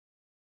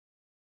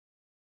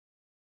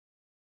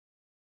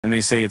And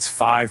they say it's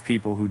 5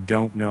 people who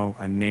don't know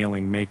a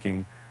nailing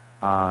making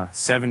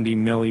 $70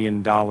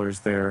 million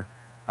there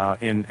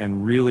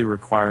and really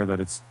require that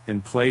it's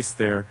in place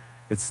there.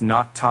 It's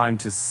not time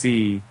to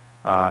see.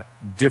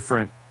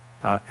 Different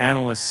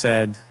analysts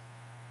said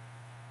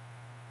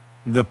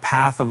the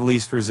path of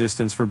least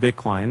resistance for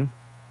Bitcoin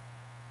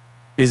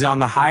is on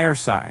the higher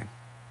side.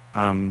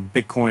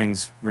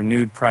 Bitcoin's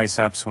renewed price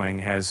upswing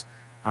has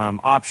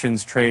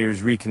options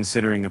traders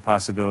reconsidering the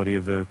possibility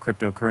of the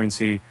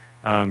cryptocurrency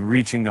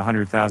reaching the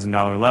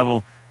 $100,000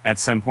 level at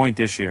some point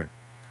this year.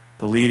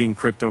 The leading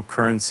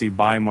cryptocurrency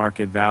by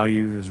market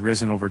value has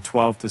risen over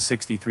 $12 to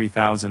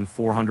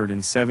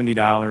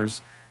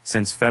 $63,470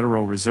 since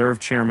Federal Reserve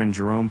Chairman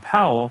Jerome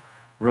Powell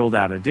ruled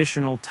out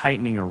additional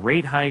tightening of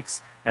rate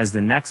hikes as the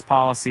next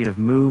policy of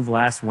move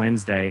last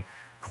Wednesday,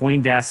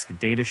 CoinDesk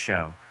data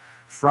show.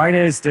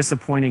 Friday's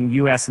disappointing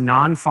U.S.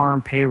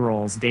 non-farm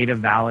payrolls data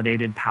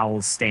validated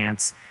Powell's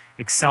stance,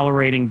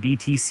 accelerating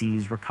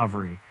BTC's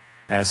recovery.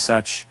 As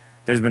such,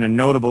 there's been a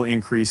notable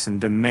increase in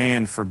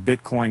demand for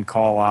Bitcoin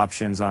call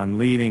options on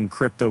leading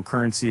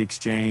cryptocurrency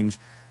exchange,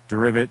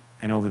 derivative,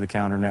 and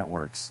over-the-counter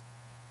networks.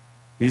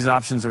 These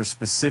options are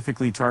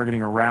specifically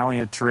targeting a rally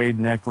at trade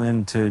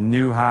neckline to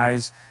new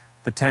highs,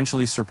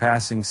 potentially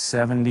surpassing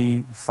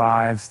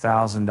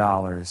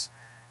 $75,000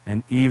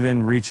 and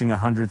even reaching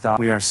 $100,000.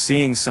 We are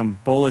seeing some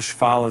bullish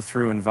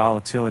follow-through and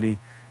volatility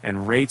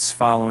and rates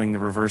following the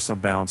reversal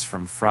bounce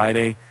from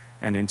Friday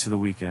and into the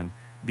weekend.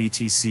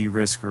 BTC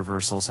risk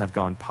reversals have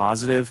gone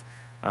positive,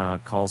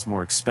 calls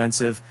more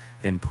expensive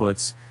than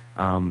puts,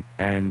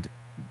 and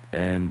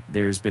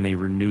there's been a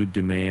renewed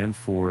demand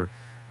for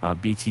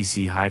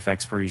BTC high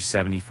expiry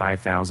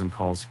 75,000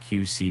 calls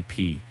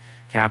QCP.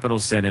 Capital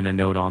said in a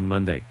note on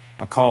Monday,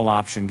 a call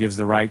option gives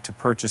the right to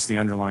purchase the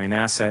underlying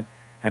asset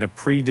at a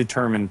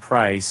predetermined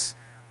price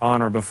on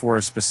or before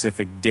a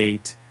specific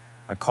date.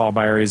 A call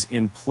buyer is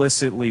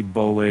implicitly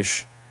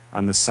bullish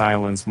on the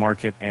silence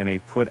market, and a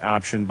put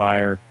option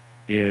buyer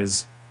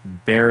is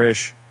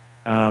bearish.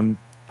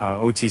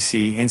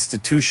 OTC,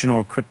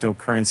 Institutional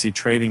Cryptocurrency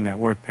Trading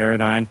Network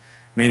Paradigm,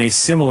 made a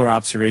similar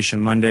observation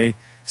Monday,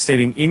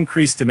 stating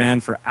increased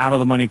demand for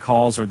out-of-the-money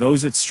calls or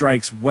those it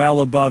strikes well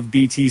above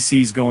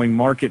BTC's going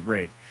market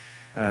rate.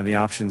 The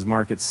options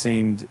market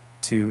seemed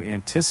to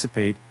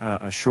anticipate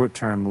a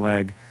short-term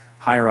leg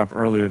higher up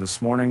earlier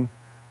this morning,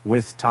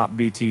 with top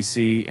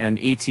BTC and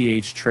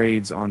ETH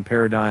trades on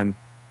Paradigm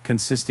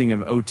consisting of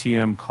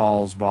OTM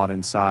calls bought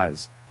in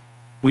size.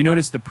 We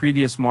noticed the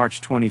previous March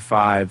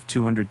 25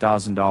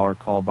 $200,000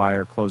 call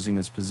buyer closing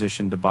his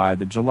position to buy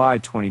the July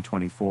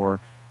 2024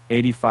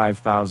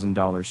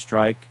 $85,000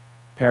 strike.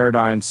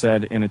 Paradigm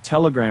said in a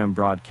Telegram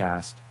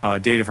broadcast.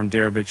 Data from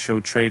Deribit show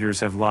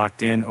traders have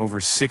locked in over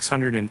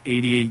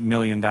 $688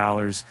 million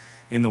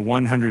in the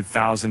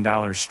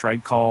 $100,000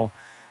 strike call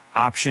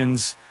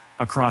options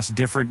across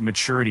different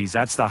maturities.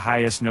 That's the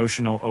highest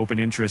notional open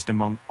interest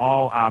among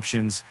all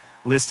options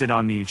listed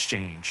on the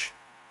exchange.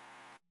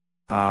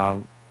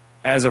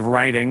 As of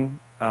writing,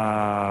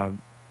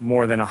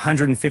 more than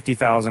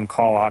 150,000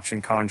 call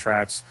option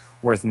contracts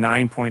worth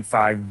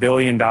 $9.5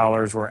 billion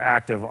were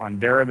active on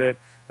Deribit.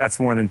 That's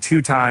more than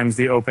 2 times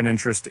the open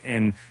interest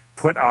in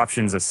put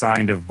options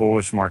assigned of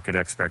bullish market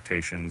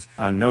expectations.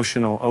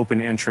 Notional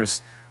open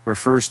interest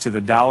refers to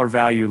the dollar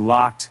value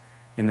locked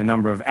in the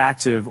number of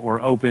active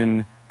or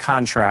open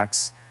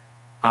contracts.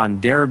 On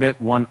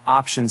Deribit, one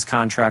options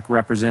contract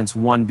represents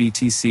 1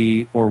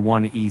 BTC or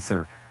 1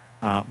 Ether.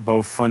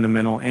 Both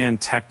fundamental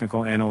and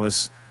technical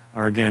analysts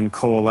are again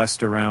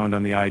coalesced around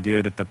on the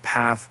idea that the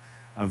path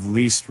of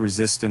least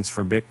resistance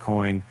for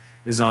Bitcoin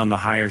is on the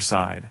higher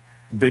side.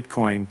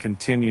 Bitcoin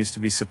continues to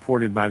be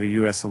supported by the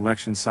U.S.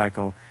 election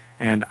cycle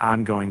and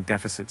ongoing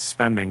deficit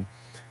spending.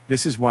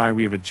 This is why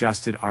we have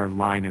adjusted our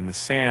line in the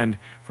sand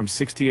from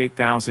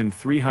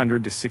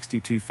 68,300 to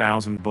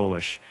 62,000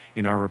 bullish.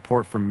 In our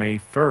report from May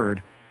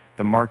 3rd,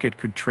 the market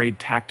could trade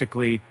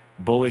tactically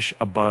bullish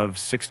above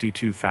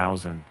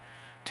 62,000.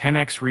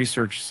 10x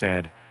Research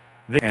said,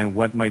 and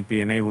what might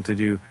be enabled to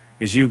do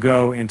is you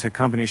go into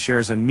company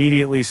shares,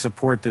 immediately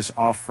support this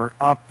offer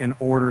up in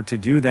order to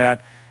do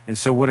that. And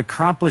so what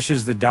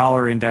accomplishes the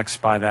dollar index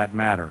by that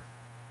matter?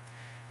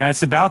 Now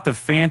it's about the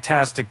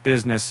fantastic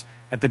business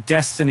at the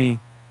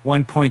Destiny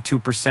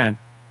 1.2%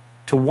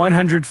 to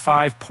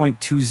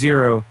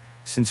 105.20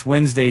 since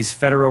Wednesday's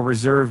Federal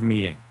Reserve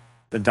meeting.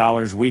 The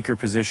dollar's weaker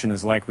position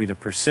is likely to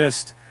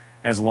persist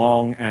as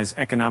long as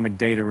economic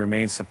data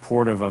remains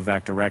supportive of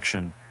that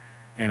direction,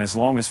 and as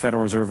long as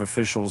Federal Reserve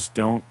officials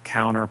don't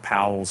counter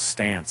Powell's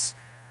stance.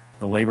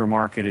 The labor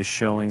market is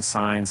showing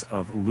signs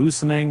of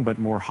loosening, but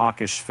more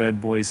hawkish Fed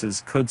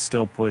voices could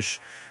still push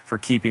for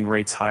keeping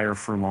rates higher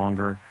for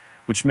longer,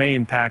 which may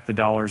impact the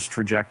dollar's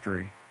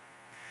trajectory.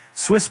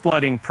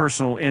 Swissblooding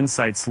Personal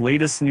Insights'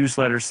 latest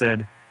newsletter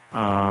said,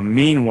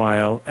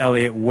 meanwhile,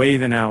 Elliott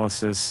Wave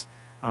analysis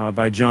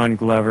by John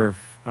Glover,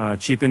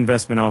 Chief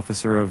Investment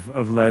Officer of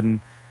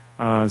Ledden,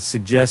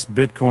 suggests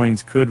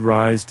Bitcoins could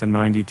rise to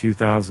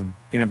 92,000.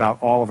 In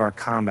about all of our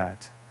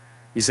combat,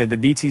 He said the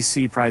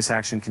BTC price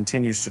action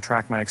continues to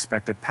track my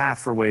expected path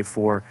for wave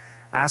 4,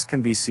 as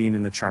can be seen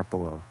in the chart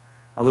below.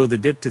 Although the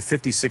dip to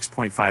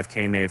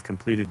 56.5K may have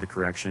completed the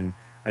correction,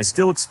 I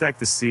still expect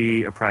to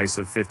see a price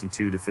of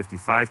 52 to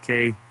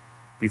 55K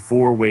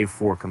before wave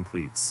 4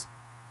 completes.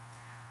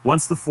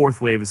 Once the fourth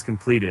wave is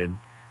completed,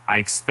 I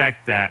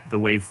expect that the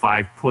wave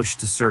 5 push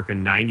to circa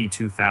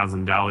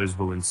 $92,000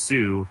 will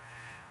ensue,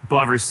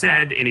 Glover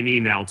said in an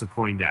email to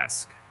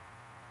CoinDesk.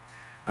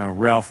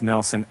 Ralph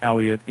Nelson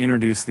Elliott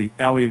introduced the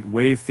Elliott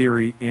wave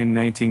theory in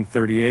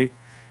 1938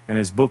 in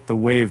his book The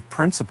Wave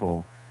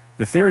Principle.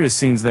 The theory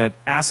assumes that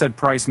asset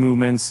price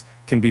movements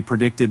can be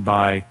predicted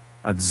by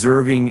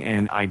observing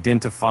and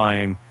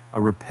identifying a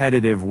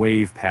repetitive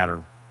wave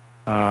pattern.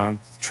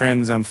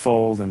 Trends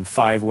unfold in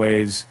 5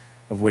 waves,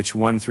 of which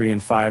 1, 3,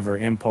 and 5 are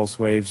impulse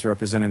waves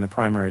representing the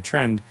primary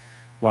trend,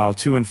 while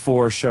 2 and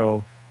 4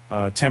 show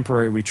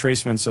temporary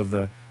retracements of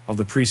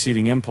the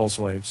preceding impulse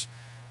waves.